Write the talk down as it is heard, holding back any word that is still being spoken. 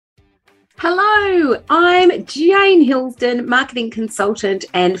Hello, I'm Jane Hilsden, marketing consultant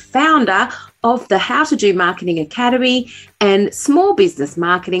and founder of the How to Do Marketing Academy and small business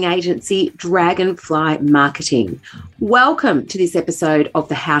marketing agency Dragonfly Marketing. Welcome to this episode of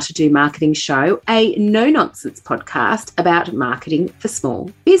the How to Do Marketing Show, a no-nonsense podcast about marketing for small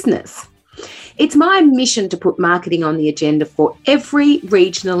business. It's my mission to put marketing on the agenda for every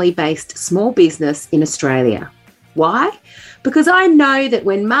regionally based small business in Australia. Why? Because I know that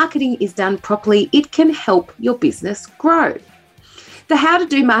when marketing is done properly, it can help your business grow. The How to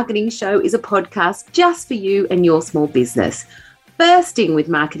Do Marketing Show is a podcast just for you and your small business. Bursting with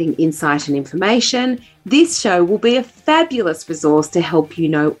marketing insight and information, this show will be a fabulous resource to help you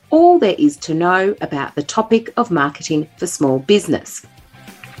know all there is to know about the topic of marketing for small business.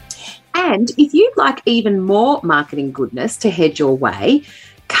 And if you'd like even more marketing goodness to head your way,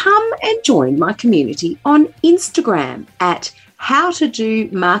 come and join my community on Instagram at How to Do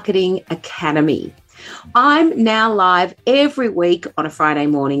Marketing Academy. I'm now live every week on a Friday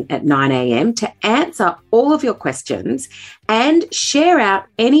morning at 9 a.m. to answer all of your questions and share out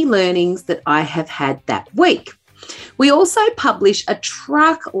any learnings that I have had that week. We also publish a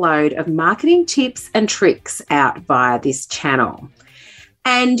truckload of marketing tips and tricks out via this channel.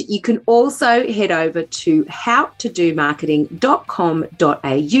 And you can also head over to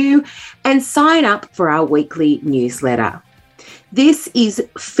howtodomarketing.com.au and sign up for our weekly newsletter. This is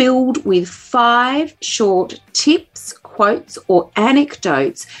filled with 5 short tips, quotes, or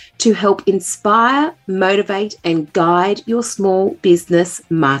anecdotes to help inspire, motivate, and guide your small business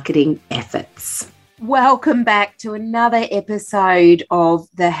marketing efforts. Welcome back to another episode of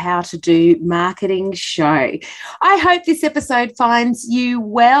the How to Do Marketing Show. I hope this episode finds you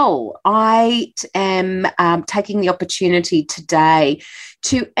well. I am taking the opportunity today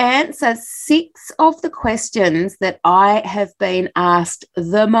to answer 6 of the questions that I have been asked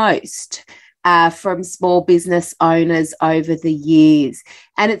the most from small business owners over the years.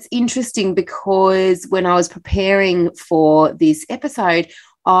 And it's interesting because when I was preparing for this episode,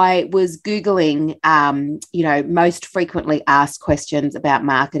 I was Googling, most frequently asked questions about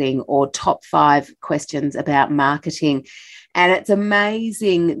marketing or top 5 questions about marketing. And it's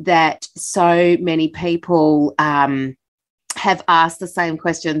amazing that so many people have asked the same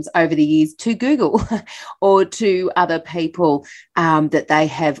questions over the years to Google or to other people that they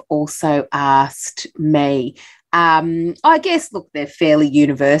have also asked me. I guess, look, they're fairly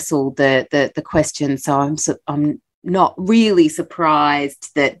universal, the questions. So I'm not really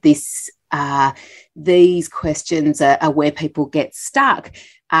surprised that these questions are where people get stuck.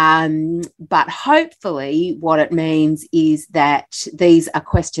 But hopefully what it means is that these are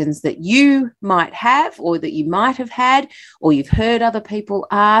questions that you might have or that you might have had or you've heard other people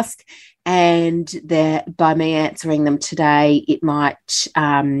ask. And that by me answering them today, it might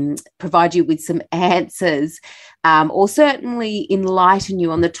provide you with some answers or certainly enlighten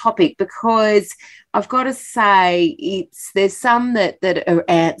you on the topic, because I've got to say there's some that are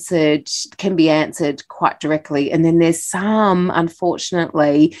can be answered quite directly, and then there's some,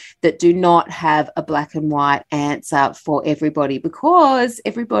 unfortunately, that do not have a black and white answer for everybody, because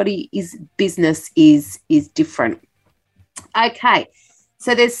everybody's business is different. Okay.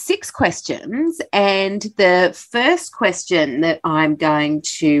 So there's 6 questions, and the first question that I'm going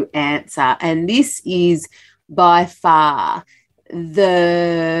to answer, and this is by far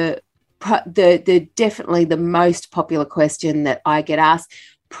the definitely the most popular question that I get asked.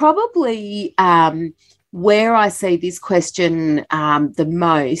 Probably where I see this question the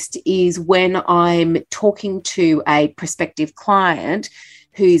most is when I'm talking to a prospective client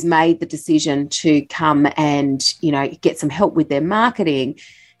who's made the decision to come and, get some help with their marketing.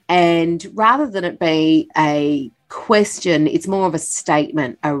 And rather than it be a question, it's more of a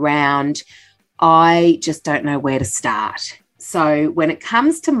statement around, I just don't know where to start. So when it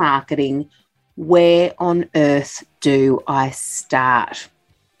comes to marketing, where on earth do I start?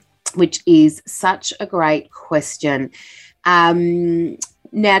 Which is such a great question.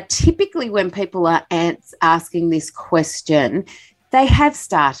 Now, typically when people are asking this question, they have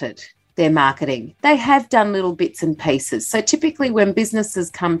started their marketing. They have done little bits and pieces. So typically when businesses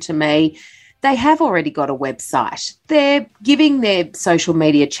come to me, they have already got a website. They're giving their social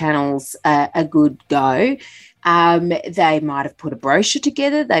media channels a good go. They might have put a brochure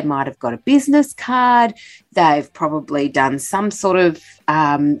together. They might have got a business card. They've probably done some sort of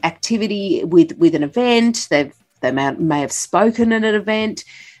activity with an event. They may have spoken at an event.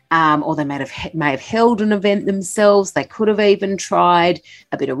 or they may have held an event themselves. They could have even tried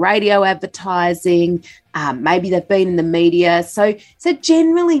a bit of radio advertising. Maybe they've been in the media. So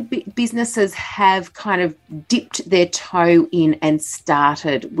generally businesses have kind of dipped their toe in and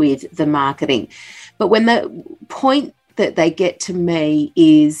started with the marketing. But when the point that they get to me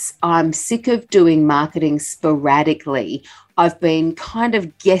is, I'm sick of doing marketing sporadically. I've been kind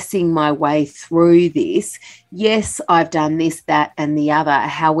of guessing my way through this. Yes, I've done this, that, and the other.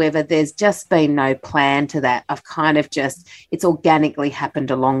 However, there's just been no plan to that. I've kind of it's organically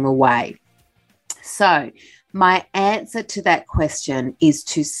happened along the way. So my answer to that question is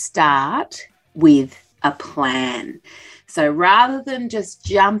to start with a plan. So rather than just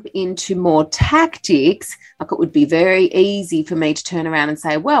jump into more tactics, like it would be very easy for me to turn around and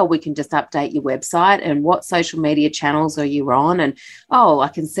say, well, we can just update your website and what social media channels are you on? And, oh, I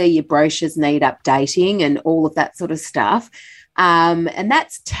can see your brochures need updating and all of that sort of stuff. And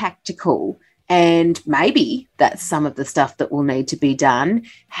that's tactical. And maybe that's some of the stuff that will need to be done.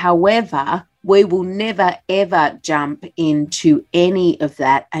 However, we will never, ever jump into any of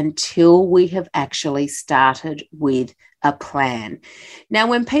that until we have actually started with a plan. Now,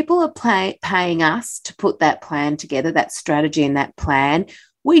 when people are paying us to put that plan together, that strategy and that plan,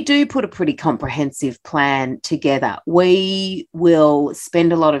 we do put a pretty comprehensive plan together. We will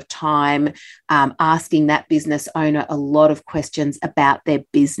spend a lot of time asking that business owner a lot of questions about their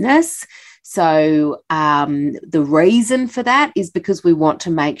business. So the reason for that is because we want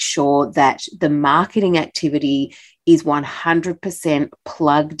to make sure that the marketing activity is 100%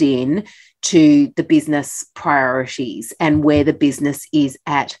 plugged in to the business priorities and where the business is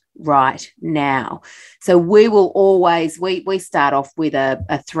at right now. So we will always, we start off with a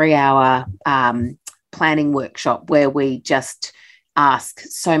 3-hour planning workshop where we just ask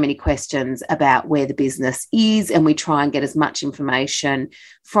so many questions about where the business is, and we try and get as much information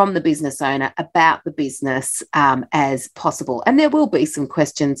from the business owner about the business as possible. And there will be some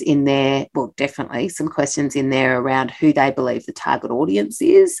questions in there, well, definitely some questions in there around who they believe the target audience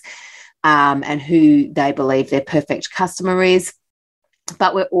is and who they believe their perfect customer is.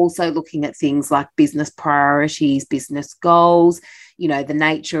 But we're also looking at things like business priorities, business goals, you know, the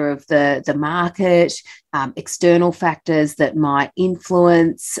nature of the market, external factors that might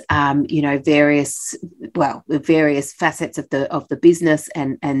influence, you know, various facets of the business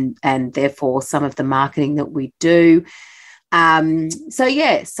and therefore some of the marketing that we do. So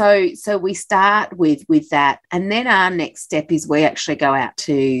we start with that, and then our next step is we actually go out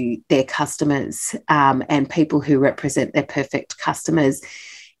to their customers and people who represent their perfect customers,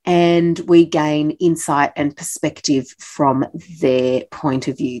 and we gain insight and perspective from their point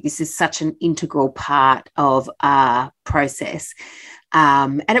of view. This is such an integral part of our process.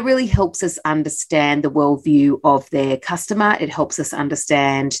 And it really helps us understand the worldview of their customer. It helps us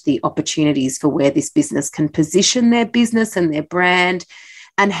understand the opportunities for where this business can position their business and their brand,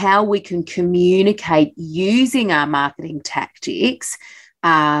 and how we can communicate using our marketing tactics,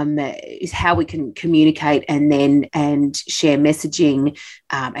 is how we can communicate and share messaging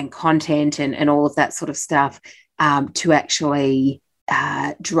and content and all of that sort of stuff to actually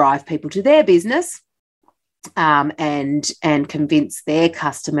drive people to their business. And convince their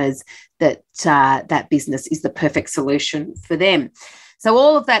customers that that business is the perfect solution for them. So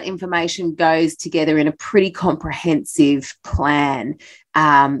all of that information goes together in a pretty comprehensive plan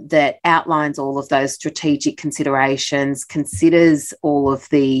that outlines all of those strategic considerations, considers all of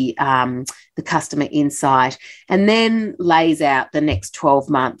the customer insight, and then lays out the next 12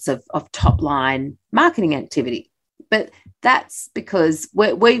 months of top-line marketing activity. But that's because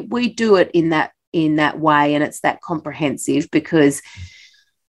we do it in that way, and it's that comprehensive because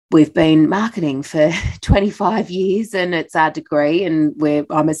we've been marketing for 25 years and it's our degree, and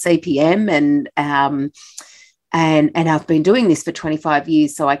I'm a CPM and I've been doing this for 25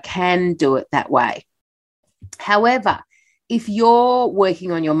 years, so I can do it that way. However, if you're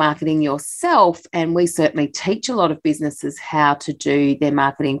working on your marketing yourself, and we certainly teach a lot of businesses how to do their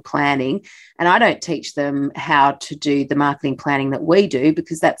marketing planning, and I don't teach them how to do the marketing planning that we do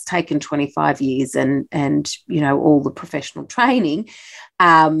because that's taken 25 years and you know, all the professional training.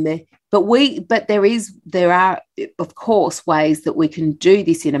 But there are of course ways that we can do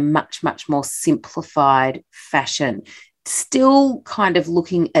this in a much, much more simplified fashion, still kind of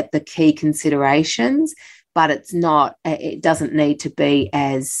looking at the key considerations, but it doesn't need to be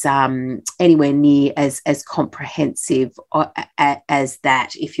as anywhere near as comprehensive as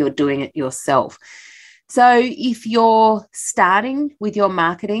that if you're doing it yourself. So if you're starting with your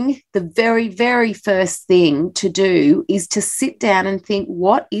marketing, the very, very first thing to do is to sit down and think,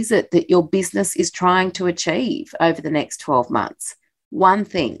 what is it that your business is trying to achieve over the next 12 months? one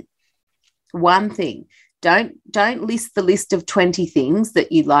thing. One thing. Don't list the list of 20 things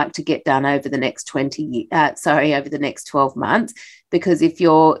that you'd like to get done over the next over the next 12 months, because if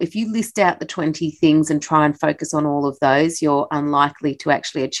you list out the 20 things and try and focus on all of those, you're unlikely to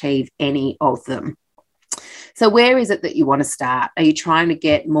actually achieve any of them. So where is it that you want to start? Are you trying to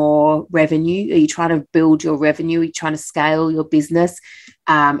get more revenue? Are you trying to build your revenue? Are you trying to scale your business?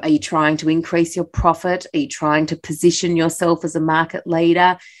 Are you trying to increase your profit? Are you trying to position yourself as a market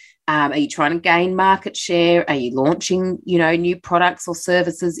leader? Are you trying to gain market share? Are you launching, new products or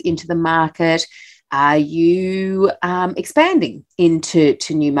services into the market? Are you expanding into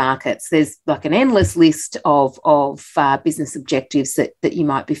new markets? There's like an endless list of business objectives that you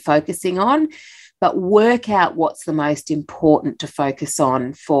might be focusing on, but work out what's the most important to focus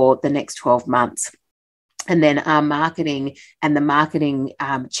on for the next 12 months. And then our marketing and the marketing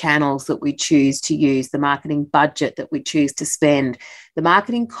channels that we choose to use, the marketing budget that we choose to spend, the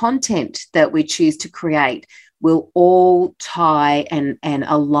marketing content that we choose to create will all tie and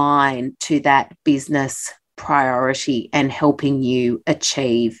align to that business priority and helping you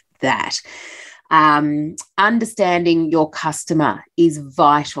achieve that. Understanding your customer is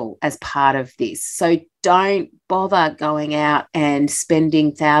vital as part of this. So don't bother going out and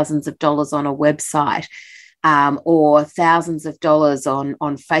spending thousands of dollars on a website or thousands of dollars on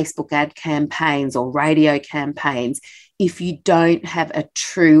Facebook ad campaigns or radio campaigns if you don't have a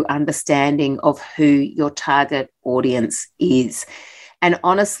true understanding of who your target audience is. And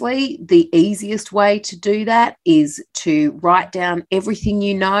honestly, the easiest way to do that is to write down everything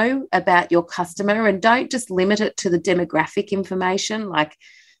you know about your customer, and don't just limit it to the demographic information, like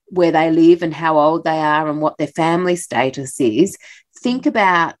where they live and how old they are and what their family status is. Think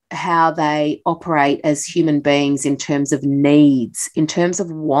about how they operate as human beings in terms of needs, in terms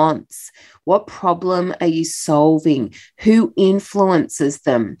of wants. What problem are you solving? Who influences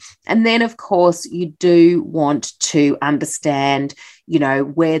them? And then, of course, you do want to understand,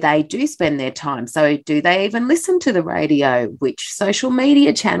 where they do spend their time. So do they even listen to the radio? Which social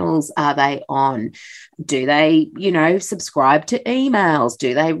media channels are they on? Do they, subscribe to emails?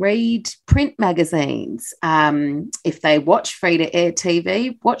 Do they read print magazines? If they watch free-to-air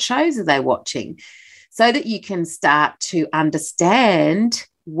TV, what shows are they watching? So that you can start to understand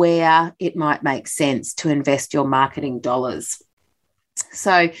where it might make sense to invest your marketing dollars.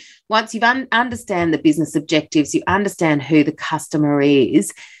 So once you understand the business objectives, you understand who the customer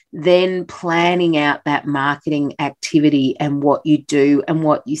is, then planning out that marketing activity and what you do and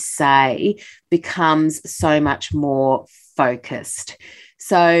what you say becomes so much more focused.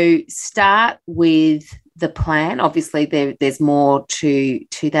 So start with the plan. Obviously, there's more to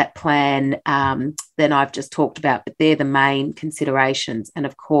that plan than I've just talked about, but they're the main considerations. And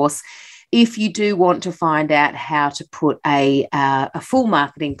of course, if you do want to find out how to put a full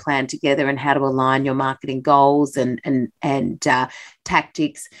marketing plan together and how to align your marketing goals and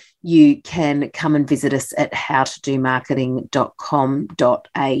tactics, you can come and visit us at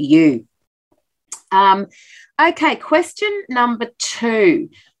howtodomarketing.com.au. Okay, question number 2.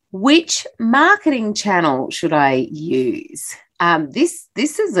 Which marketing channel should I use? This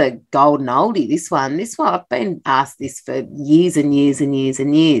is a golden oldie, this one. I've been asked this for years and years and years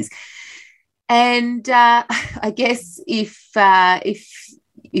and years. And I guess if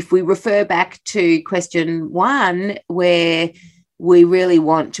we refer back to question 1, where we really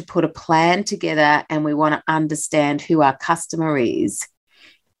want to put a plan together and we want to understand who our customer is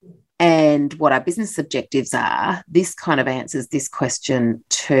and what our business objectives are, this kind of answers this question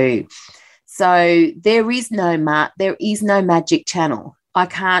too. So there is no magic channel. I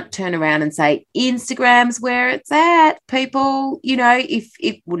can't turn around and say Instagram's where it's at, people. If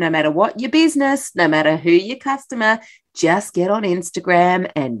no matter what your business, no matter who your customer, just get on Instagram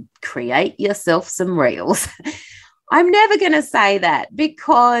and create yourself some reels. I'm never going to say that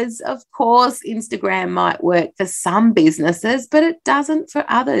because, of course, Instagram might work for some businesses, but it doesn't for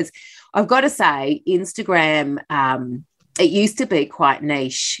others. I've got to say, Instagram, it used to be quite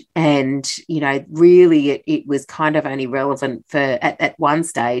niche, and, really it was kind of only relevant for at one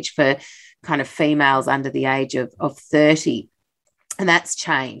stage for kind of females under the age of 30. And that's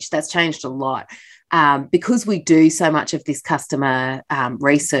changed. That's changed a lot. Because we do so much of this customer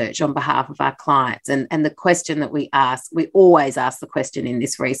research on behalf of our clients. And the question that we always ask the question in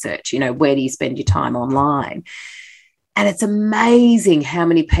this research, where do you spend your time online? And it's amazing how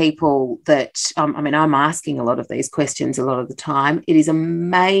many people that, I'm asking a lot of these questions a lot of the time. It is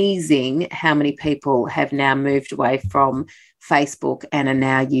amazing how many people have now moved away from Facebook and are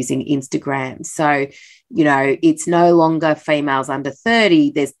now using Instagram. So, it's no longer females under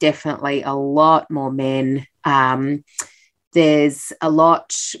 30. There's definitely a lot more men There's a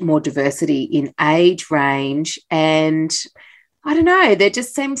lot more diversity in age range, and I don't know, there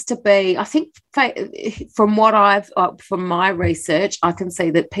just seems to be, I think from from my research, I can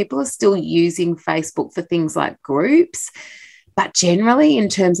see that people are still using Facebook for things like groups, but generally in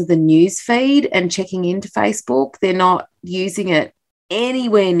terms of the news feed and checking into Facebook, they're not using it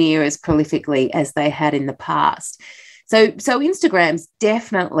anywhere near as prolifically as they had in the past. So Instagram's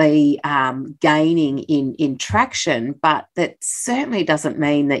definitely gaining in traction, but that certainly doesn't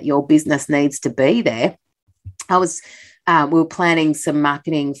mean that your business needs to be there. We were planning some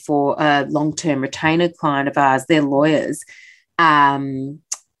marketing for a long-term retainer client of ours. They're lawyers, and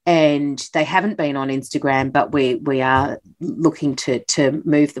they haven't been on Instagram, but we are looking to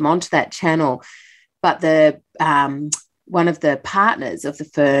move them onto that channel. But the one of the partners of the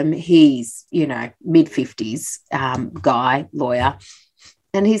firm, he's, mid-50s guy, lawyer.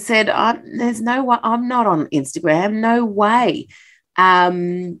 And he said, there's no way, I'm not on Instagram, no way.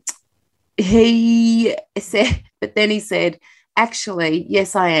 He said, but then he said, actually,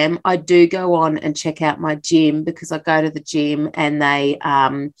 yes, I am. I do go on and check out my gym because I go to the gym and they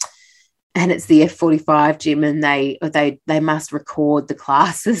and it's the F45 gym, and they must record the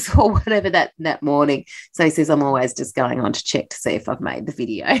classes or whatever that morning. So he says, I'm always just going on to check to see if I've made the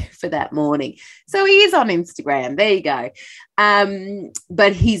video for that morning. So he is on Instagram. There you go.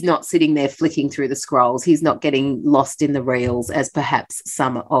 But he's not sitting there flicking through the scrolls. He's not getting lost in the reels as perhaps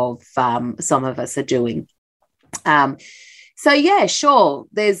some of us are doing. So, yeah, sure,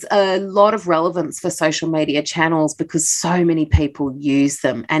 there's a lot of relevance for social media channels because so many people use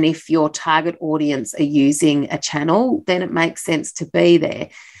them. And if your target audience are using a channel, then it makes sense to be there.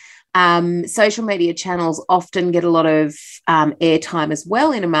 Social media channels often get a lot of airtime as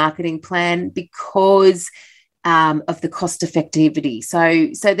well in a marketing plan because of the cost effectivity.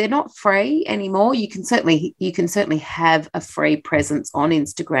 So they're not free anymore. You can certainly have a free presence on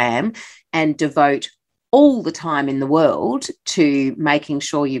Instagram and devote all the time in the world to making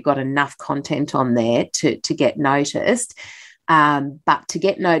sure you've got enough content on there to get noticed. But to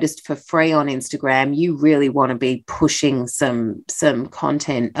get noticed for free on Instagram, you really want to be pushing some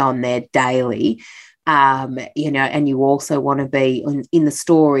content on there daily. And you also want to be in the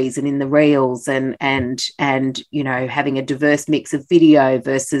stories and in the reels and having a diverse mix of video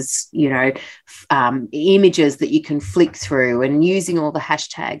versus, images that you can flick through and using all the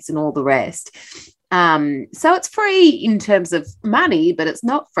hashtags and all the rest. So it's free in terms of money, but it's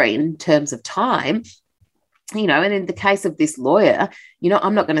not free in terms of time. And in the case of this lawyer,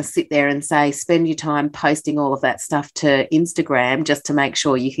 I'm not going to sit there and say, spend your time posting all of that stuff to Instagram just to make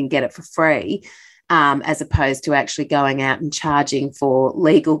sure you can get it for free, as opposed to actually going out and charging for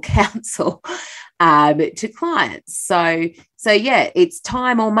legal counsel to clients. So yeah, it's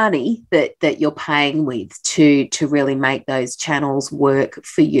time or money that you're paying with to really make those channels work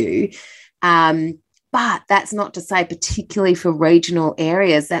for you. But that's not to say, particularly for regional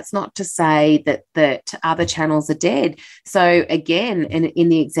areas, that's not to say that other channels are dead. So again, in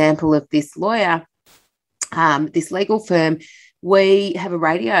the example of this lawyer, this legal firm, we have a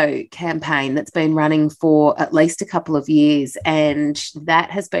radio campaign that's been running for at least a couple of years, and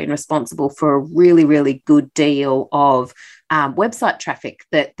that has been responsible for a really, really good deal of website traffic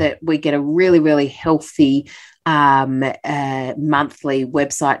that we get a really, really healthy monthly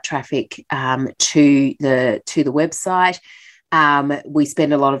website traffic to the website. We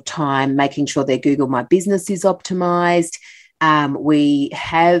spend a lot of time making sure their Google My Business is optimized. We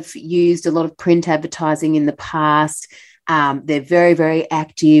have used a lot of print advertising in the past. They're very, very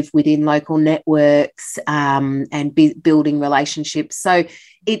active within local networks and building relationships. So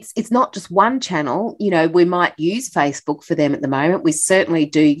it's not just one channel. We might use Facebook for them at the moment. We certainly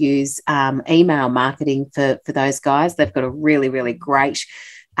do use email marketing for those guys. They've got a really, really great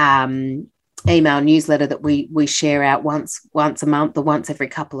email newsletter that we share out once a month or once every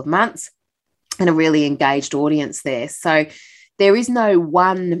couple of months, and a really engaged audience there. So there is no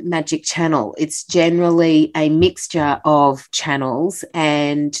one magic channel. It's generally a mixture of channels,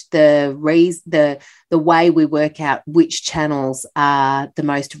 and the way we work out which channels are the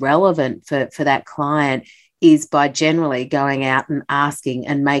most relevant for that client is by generally going out and asking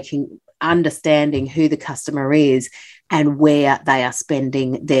and understanding who the customer is and where they are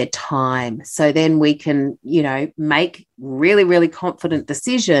spending their time. So then we can, make really, really confident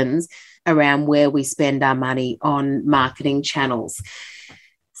decisions around where we spend our money on marketing channels.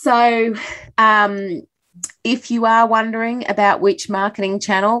 So if you are wondering about which marketing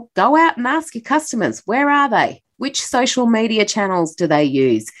channel, go out and ask your customers, where are they? Which social media channels do they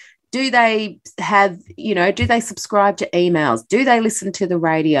use? Do they have, do they subscribe to emails? Do they listen to the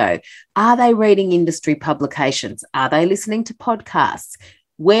radio? Are they reading industry publications? Are they listening to podcasts?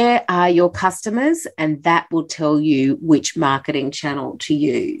 Where are your customers? And that will tell you which marketing channel to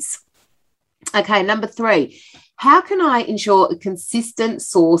use. Okay, number 3, how can I ensure a consistent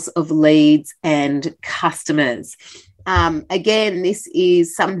source of leads and customers? Again, this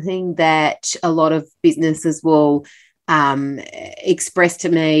is something that a lot of businesses will express to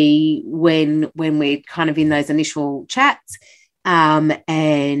me when we're kind of in those initial chats,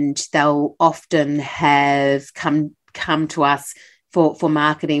 and they'll often have come to us for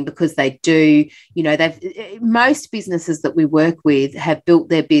marketing because they do, most businesses that we work with have built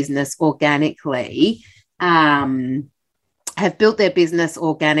their business organically, and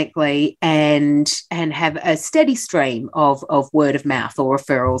have a steady stream of word of mouth or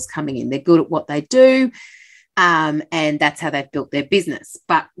referrals coming in. They're good at what they do, and that's how they've built their business.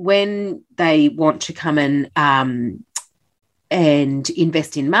 But when they want to come and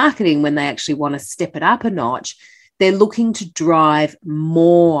invest in marketing, when they actually want to step it up a notch, they're looking to drive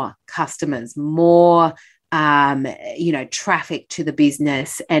more customers, more traffic to the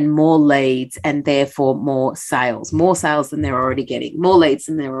business and more leads, and therefore more sales than they're already getting, more leads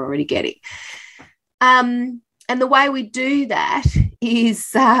than they're already getting. And the way we do that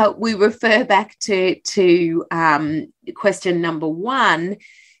is we refer back to question number 1.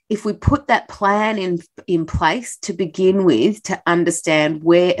 If we put that plan in place to begin with, to understand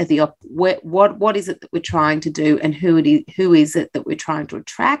what is it that we're trying to do and who is it that we're trying to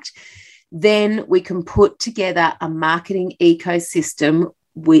attract, then we can put together a marketing ecosystem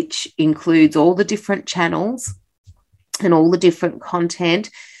which includes all the different channels and all the different content,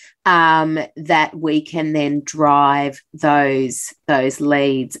 that we can then drive those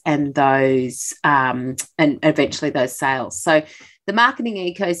leads and those and eventually those sales. So the marketing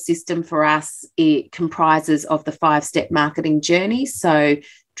ecosystem for us, it comprises of the 5-step marketing journey. So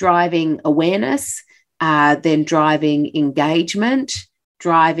driving awareness, then driving engagement,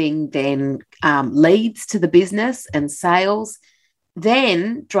 driving then leads to the business and sales,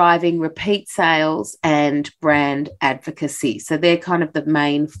 then driving repeat sales and brand advocacy. So they're kind of the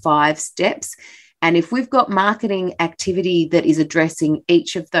main 5 steps. And if we've got marketing activity that is addressing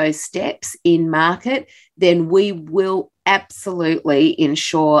each of those steps in market, then we will absolutely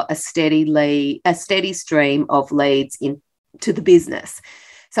ensure a steady stream of leads into the business.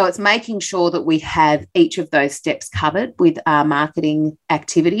 So it's making sure that we have each of those steps covered with our marketing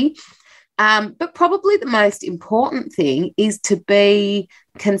activity. But probably the most important thing is to be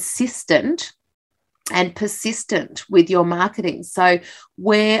consistent and persistent with your marketing. So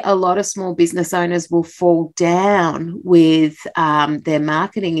where a lot of small business owners will fall down with their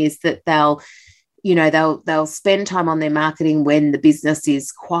marketing is that they'll spend time on their marketing when the business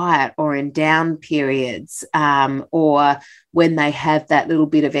is quiet or in down periods, or when they have that little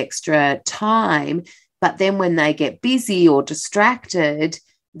bit of extra time. But then when they get busy or distracted,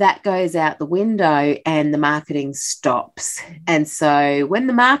 that goes out the window and the marketing stops. And so when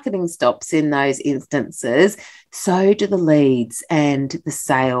the marketing stops in those instances, so do the leads and the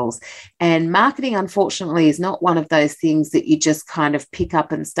sales. And marketing, unfortunately, is not one of those things that you just kind of pick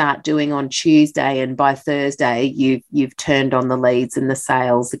up and start doing on Tuesday, and by Thursday you've turned on the leads and the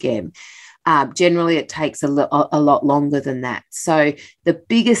sales again. Generally, it takes a lot longer than that. So the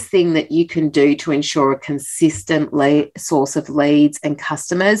biggest thing that you can do to ensure a consistent source of leads and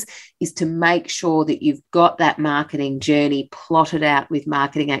customers is to make sure that you've got that marketing journey plotted out with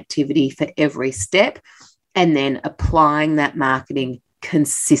marketing activity for every step, and then applying that marketing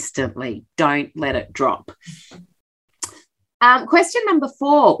consistently. Don't let it drop. Question number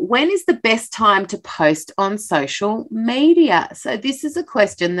 4, when is the best time to post on social media? So this is a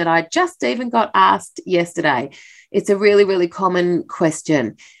question that I just even got asked yesterday. It's a really, really common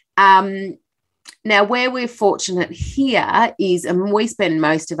question. Now, where we're fortunate here is, we spend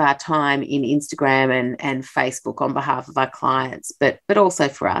most of our time in Instagram and Facebook on behalf of our clients, but also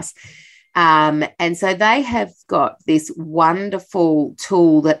for us. And so they have got this wonderful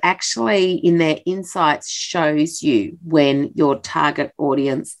tool that actually in their insights shows you when your target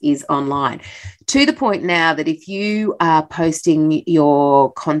audience is online, to the point now that if you are posting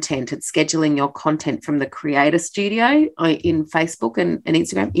your content and scheduling your content from the Creator Studio in Facebook and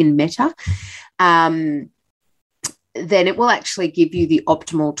Instagram in Meta, then it will actually give you the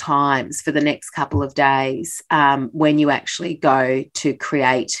optimal times for the next couple of days when you actually go to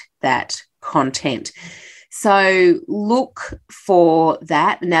create that content. So look for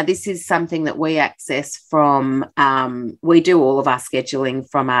that. Now, this is something that we access from, we do all of our scheduling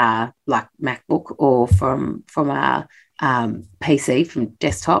from our like MacBook or from our PC, from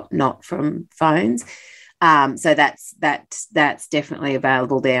desktop, not from phones. So that's definitely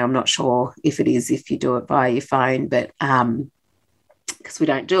available there. I'm not sure if it is if you do it via your phone, but because we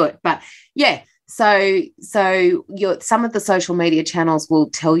don't do it. But yeah, so some of the social media channels will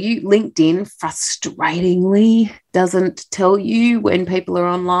tell you. LinkedIn, frustratingly, doesn't tell you when people are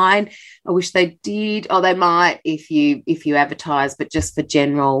online. I wish they did, or they might if you advertise, but just for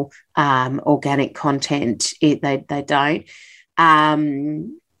general organic content, they don't.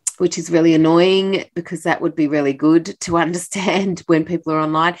 Which is really annoying because that would be really good to understand when people are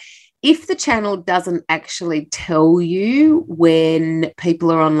online. If the channel doesn't actually tell you when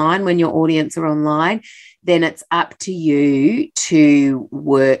people are online, when your audience are online, then it's up to you to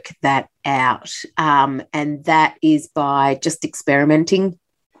work that out. And that is by just experimenting,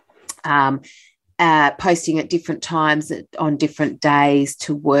 posting at different times on different days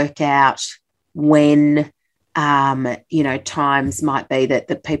to work out when times might be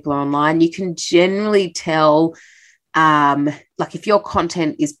that people are online. You can generally tell, like if your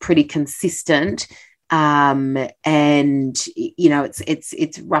content is pretty consistent, and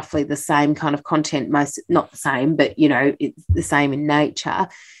it's roughly the same kind of content, not the same, but it's the same in nature.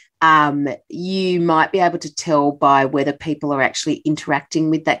 You might be able to tell by whether people are actually interacting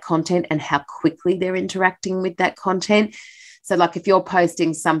with that content and how quickly they're interacting with that content. So like if you're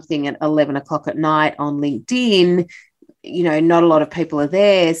posting something at 11 o'clock at night on LinkedIn, not a lot of people are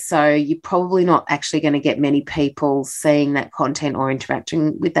there. So you're probably not actually going to get many people seeing that content or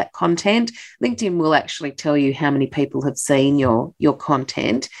interacting with that content. LinkedIn will actually tell you how many people have seen your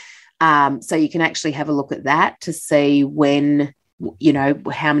content. So you can actually have a look at that to see when,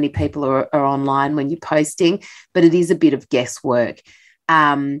 how many people are online when you're posting, but it is a bit of guesswork.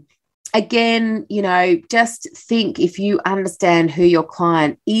 Again, just think, if you understand who your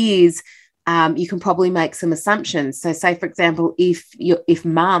client is, you can probably make some assumptions. So say, for example, if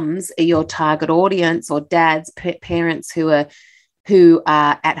mums are your target audience, or dads, parents who are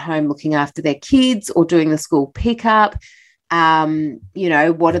at home looking after their kids or doing the school pickup,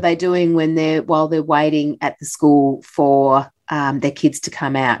 what are they doing while they're waiting at the school for their kids to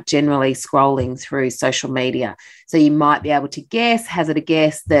come out? Generally scrolling through social media. So you might be able to hazard a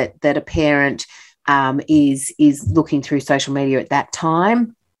guess that a parent is looking through social media at that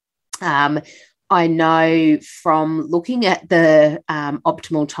time. I know from looking at the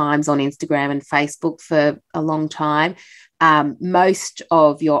optimal times on Instagram and Facebook for a long time, most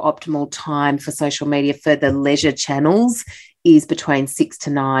of your optimal time for social media for the leisure channels is between 6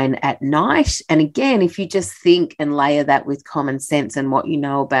 to 9 at night. And again, if you just think and layer that with common sense and what you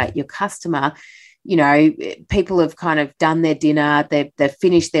know about your customer, people have kind of done their dinner, they've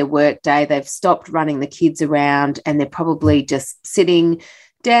finished their work day, they've stopped running the kids around, and they're probably just sitting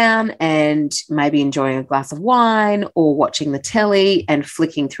down and maybe enjoying a glass of wine or watching the telly and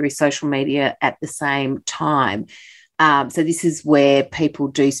flicking through social media at the same time. So this is where people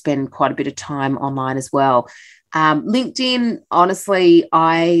do spend quite a bit of time online as well. LinkedIn, honestly,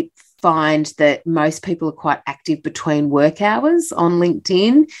 I find that most people are quite active between work hours on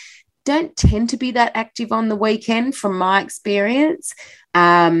LinkedIn. Don't tend to be that active on the weekend from my experience.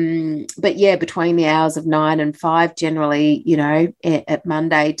 But yeah, between the hours of 9 and 5, generally, at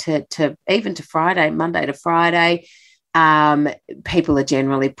Monday to even to Friday, Monday to Friday, people are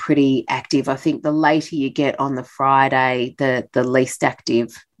generally pretty active. I think the later you get on the Friday, the least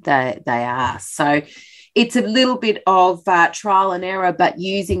active they are. So it's a little bit of trial and error, but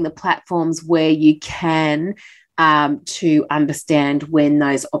using the platforms where you can to understand when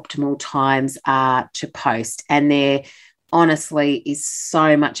those optimal times are to post. And there honestly is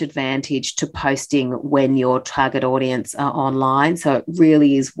so much advantage to posting when your target audience are online. So it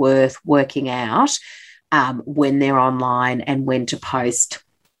really is worth working out when they're online and when to post,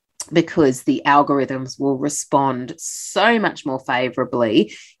 because the algorithms will respond so much more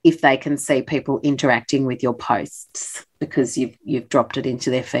favorably if they can see people interacting with your posts, because you've dropped it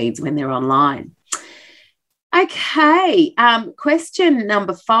into their feeds when they're online. Okay, question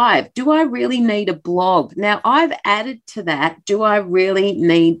number 5. Do I really need a blog? Now, I've added to that, do I really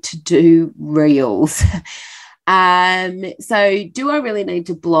need to do reels? So do I really need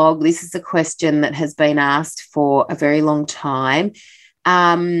to blog? This is a question that has been asked for a very long time.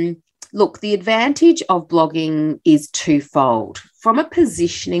 Look, the advantage of blogging is twofold. From a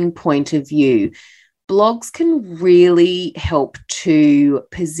positioning point of view, blogs can really help to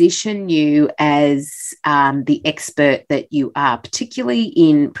position you as the expert that you are, particularly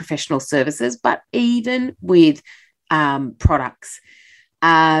in professional services, but even with products.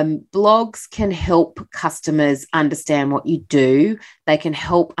 Blogs can help customers understand what you do. They can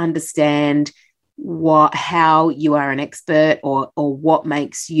help understand how you are an expert, or what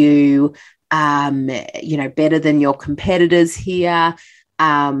makes you, better than your competitors here.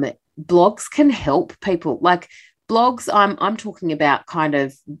 Blogs can help people. Like blogs, I'm talking about kind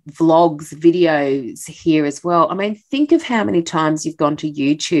of vlogs, videos here as well. I mean, think of how many times you've gone to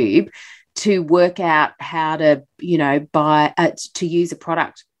YouTube to work out how to, to use a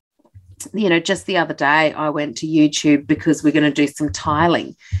product. Just the other day, I went to YouTube because we're going to do some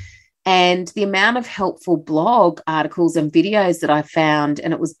tiling. And the amount of helpful blog articles and videos that I found,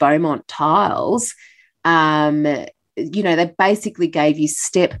 and it was Beaumont Tiles, they basically gave you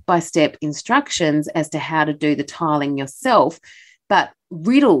step-by-step instructions as to how to do the tiling yourself. But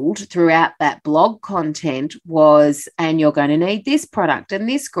riddled throughout that blog content was, and you're going to need this product and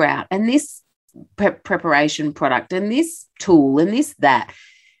this grout and this preparation product and this tool and this, that.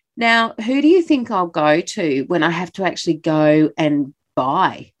 Now, who do you think I'll go to when I have to actually go and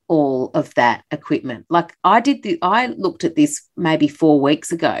buy all of that equipment? Like I looked at this maybe 4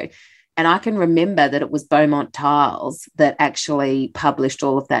 weeks ago, and I can remember that it was Beaumont Tiles that actually published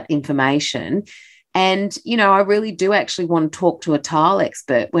all of that information. And, I really do actually want to talk to a tile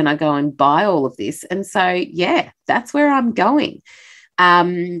expert when I go and buy all of this. And so, yeah, that's where I'm going.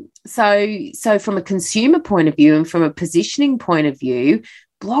 So from a consumer point of view and from a positioning point of view,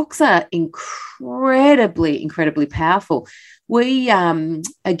 blogs are incredibly, incredibly powerful. We,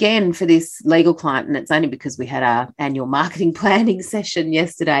 again, for this legal client, and it's only because we had our annual marketing planning session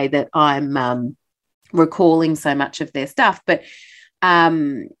yesterday that I'm recalling so much of their stuff, but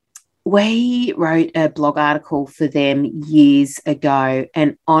we wrote a blog article for them years ago,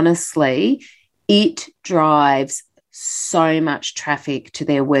 and honestly, it drives so much traffic to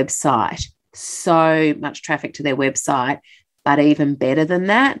their website, but even better than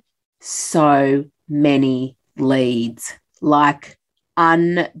that, so many leads, like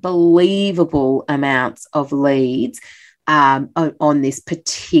unbelievable amounts of leads on this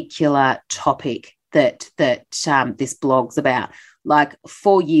particular topic that this blog's about. Like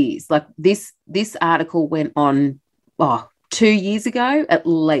 4 years, like this article went on 2 years ago at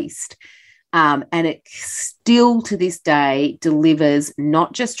least. And it still to this day delivers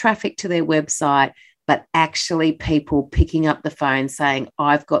not just traffic to their website, but actually people picking up the phone saying,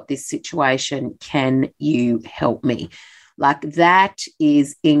 I've got this situation, can you help me? Like that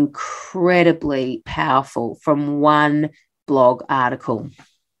is incredibly powerful from one blog article.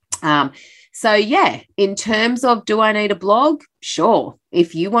 So yeah, in terms of, do I need a blog? Sure.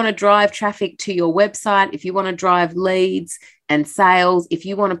 If you want to drive traffic to your website, if you want to drive leads and sales, if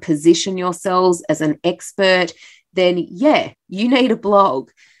you want to position yourselves as an expert, then yeah, you need a blog.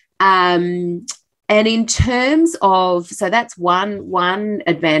 And in terms of, so that's one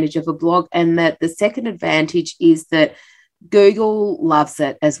advantage of a blog, and that the second advantage is that Google loves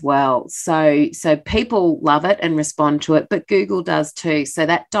it as well. So people love it and respond to it, but Google does too. So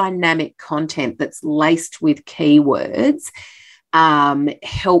that dynamic content that's laced with keywords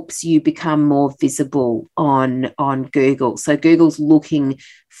helps you become more visible on Google. So Google's looking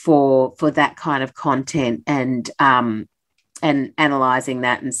for that kind of content and analysing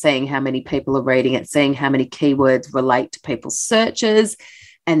that and seeing how many people are reading it, seeing how many keywords relate to people's searches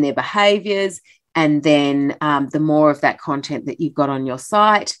and their behaviours. And then the more of that content that you've got on your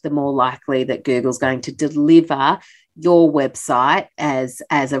site, the more likely that Google's going to deliver your website as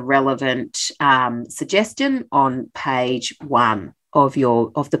a relevant suggestion on page one of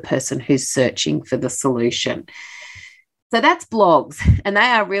the person who's searching for the solution. So that's blogs, and they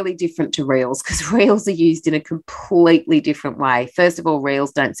are really different to Reels, because Reels are used in a completely different way. First of all,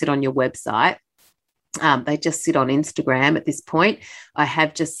 Reels don't sit on your website. They just sit on Instagram at this point. I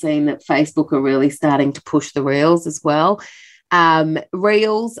have just seen that Facebook are really starting to push the Reels as well.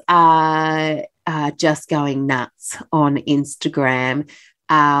 Reels are just going nuts on Instagram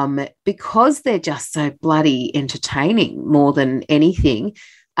because they're just so bloody entertaining more than anything.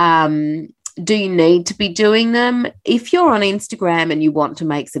 Do you need to be doing them? If you're on Instagram and you want to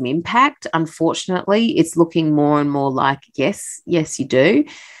make some impact, unfortunately, it's looking more and more like, yes, you do.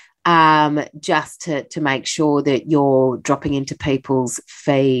 Just to make sure that you're dropping into people's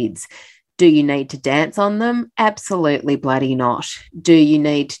feeds. Do you need to dance on them? Absolutely bloody not. Do you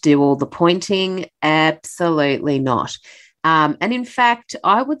need to do all the pointing? Absolutely not. And in fact,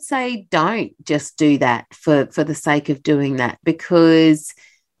 I would say don't just do that for the sake of doing that, because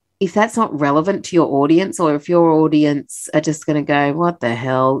if that's not relevant to your audience, or if your audience are just going to go, what the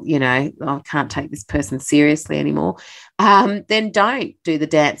hell, I can't take this person seriously anymore, then don't do the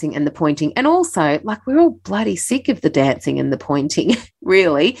dancing and the pointing. And also, like, we're all bloody sick of the dancing and the pointing,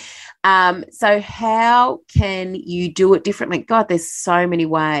 really. So how can you do it differently? God, there's so many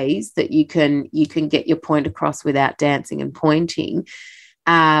ways that you can get your point across without dancing and pointing.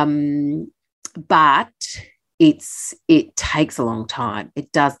 But it takes a long time.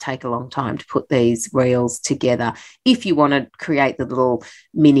 It does take a long time to put these reels together if you want to create the little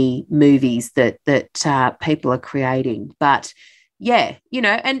mini movies that people are creating. But yeah,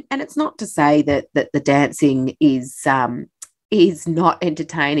 and it's not to say that the dancing is not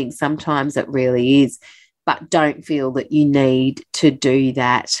entertaining. Sometimes it really is. But don't feel that you need to do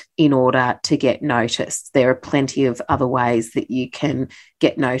that in order to get noticed. There are plenty of other ways that you can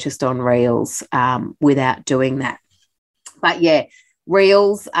get noticed on Reels without doing that. But yeah,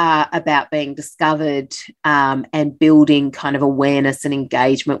 Reels are about being discovered and building kind of awareness and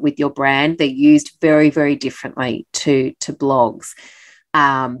engagement with your brand. They're used very, very differently to blogs.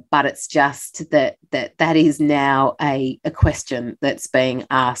 But it's just that is now a question that's being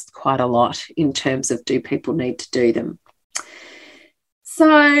asked quite a lot in terms of, do people need to do them?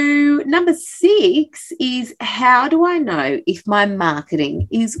 So number 6 is, how do I know if my marketing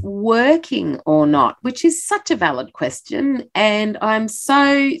is working or not? Which is such a valid question. And I'm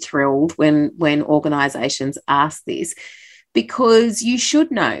so thrilled when organisations ask this, because you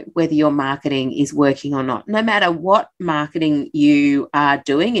should know whether your marketing is working or not, no matter what marketing you are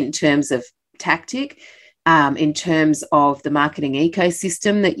doing in terms of tactic, in terms of the marketing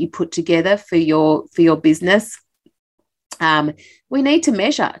ecosystem that you put together for your business. We need to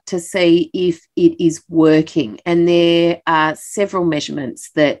measure to see if it is working. And there are several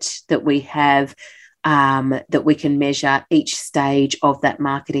measurements that we have that we can measure each stage of that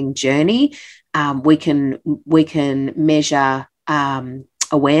marketing journey. We can measure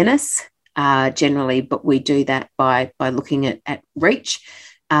awareness generally, but we do that by looking at reach,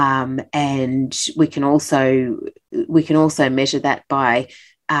 and we can also measure that by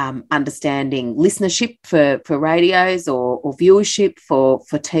understanding listenership for radios or viewership for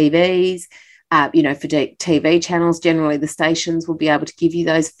TVs. For TV channels, generally the stations will be able to give you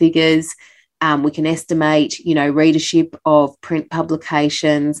those figures. We can estimate, readership of print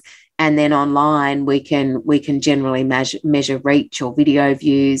publications. And then online, we can generally measure reach or video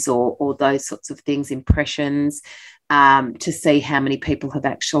views or those sorts of things, impressions, to see how many people have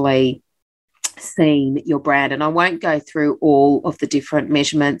actually seen your brand. And I won't go through all of the different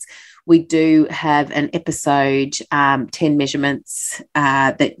measurements. We do have an episode, 10 measurements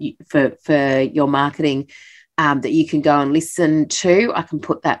for your marketing, that you can go and listen to. I can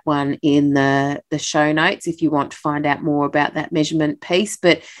put that one in the show notes if you want to find out more about that measurement piece.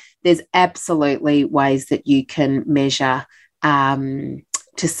 But there's absolutely ways that you can measure to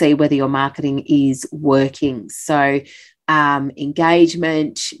see whether your marketing is working. So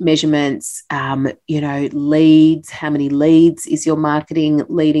engagement measurements, leads, how many leads is your marketing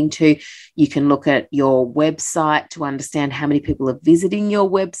leading to? You can look at your website to understand how many people are visiting your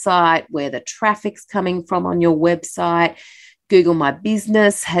website, where the traffic's coming from on your website. Google My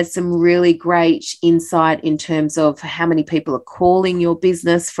Business has some really great insight in terms of how many people are calling your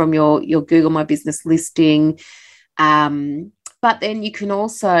business from your Google My Business listing. But then you can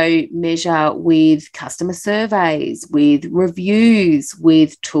also measure with customer surveys, with reviews,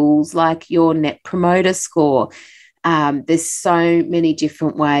 with tools like your Net Promoter Score. There's so many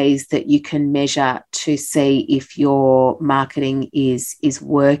different ways that you can measure to see if your marketing is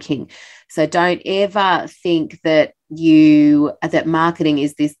working. So don't ever think that marketing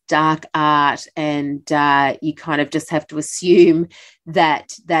is this dark art and you kind of just have to assume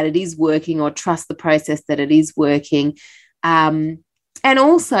that it is working, or trust the process that it is working. And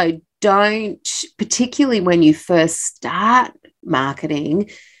also don't, particularly when you first start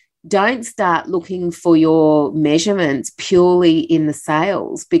marketing, don't start looking for your measurements purely in the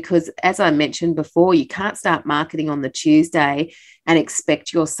sales, because as I mentioned before, you can't start marketing on the Tuesday and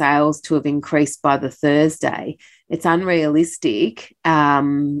expect your sales to have increased by the Thursday. It's unrealistic,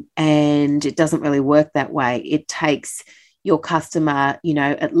 and it doesn't really work that way. It takes your customer,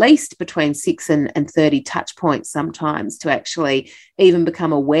 at least between 6 and 30 touch points sometimes to actually even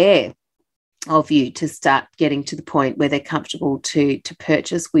become aware of you, to start getting to the point where they're comfortable to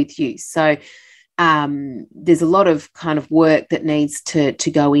purchase with you. So there's a lot of kind of work that needs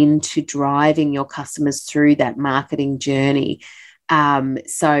to go into driving your customers through that marketing journey.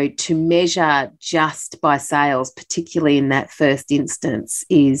 So to measure just by sales, particularly in that first instance,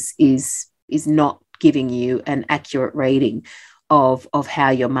 is not giving you an accurate reading of how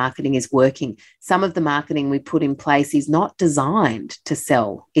your marketing is working. Some of the marketing we put in place is not designed to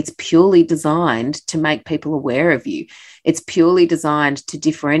sell. It's purely designed to make people aware of you. It's purely designed to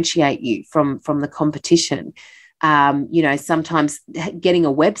differentiate you from the competition. Sometimes getting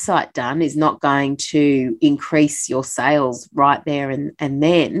a website done is not going to increase your sales right there and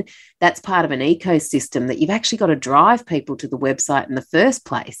then. That's part of an ecosystem that you've actually got to drive people to the website in the first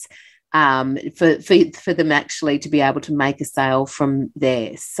place. For them actually to be able to make a sale from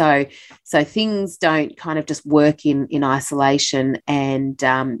there. So things don't kind of just work in isolation, and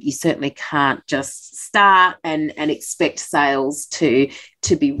you certainly can't just start and expect sales to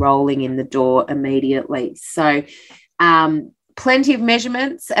be rolling in the door immediately. So plenty of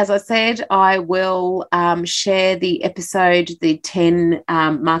measurements. As I said, I will share the episode, the 10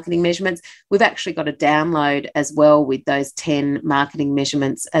 marketing measurements. We've actually got a download as well with those 10 marketing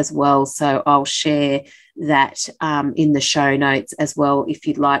measurements as well. So I'll share that in the show notes as well if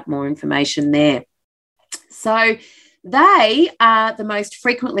you'd like more information there. So they are the most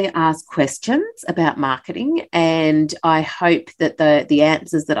frequently asked questions about marketing, and I hope that the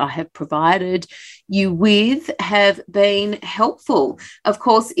answers that I have provided you with have been helpful. Of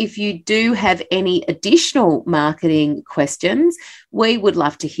course, if you do have any additional marketing questions, we would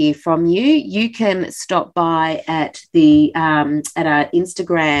love to hear from you. You can stop by at our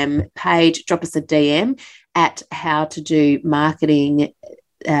Instagram page, drop us a DM at How to Do Marketing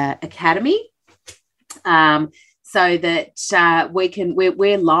Academy. So that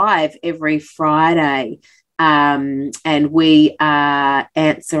we're live every Friday, and we are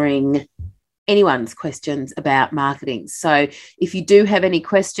answering anyone's questions about marketing. So if you do have any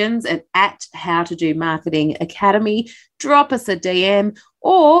questions at How to Do Marketing Academy, drop us a DM,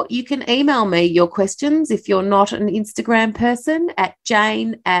 or you can email me your questions if you're not an Instagram person at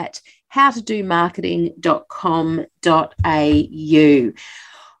jane@howtodomarketing.com.au.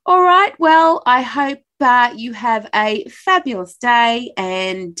 All right, well, I hope you have a fabulous day,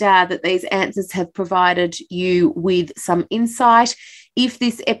 and that these answers have provided you with some insight. If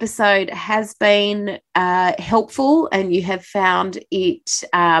this episode has been helpful and you have found it,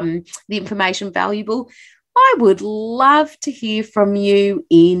 the information valuable, I would love to hear from you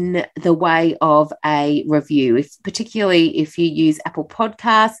in the way of a review, particularly if you use Apple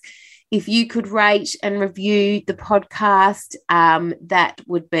Podcasts. If you could rate and review the podcast, that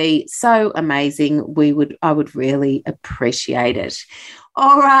would be so amazing. I would really appreciate it.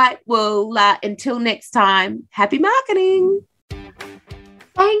 All right. Well, until next time, happy marketing.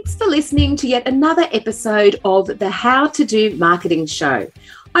 Thanks for listening to yet another episode of the How to Do Marketing Show.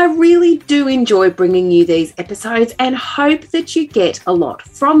 I really do enjoy bringing you these episodes and hope that you get a lot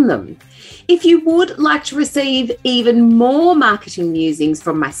from them. If you would like to receive even more marketing musings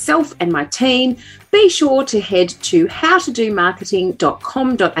from myself and my team, be sure to head to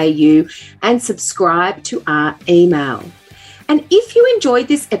howtodomarketing.com.au and subscribe to our email. And if you enjoyed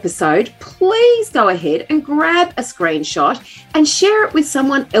this episode, please go ahead and grab a screenshot and share it with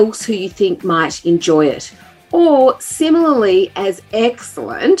someone else who you think might enjoy it. Or similarly as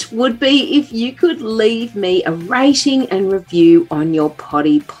excellent would be if you could leave me a rating and review on your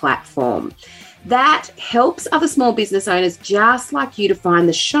Poddy platform. That helps other small business owners just like you to find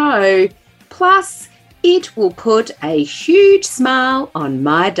the show. Plus, it will put a huge smile on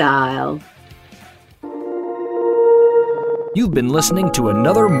my dial. You've been listening to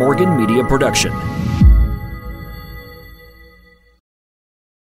another Morgan Media production.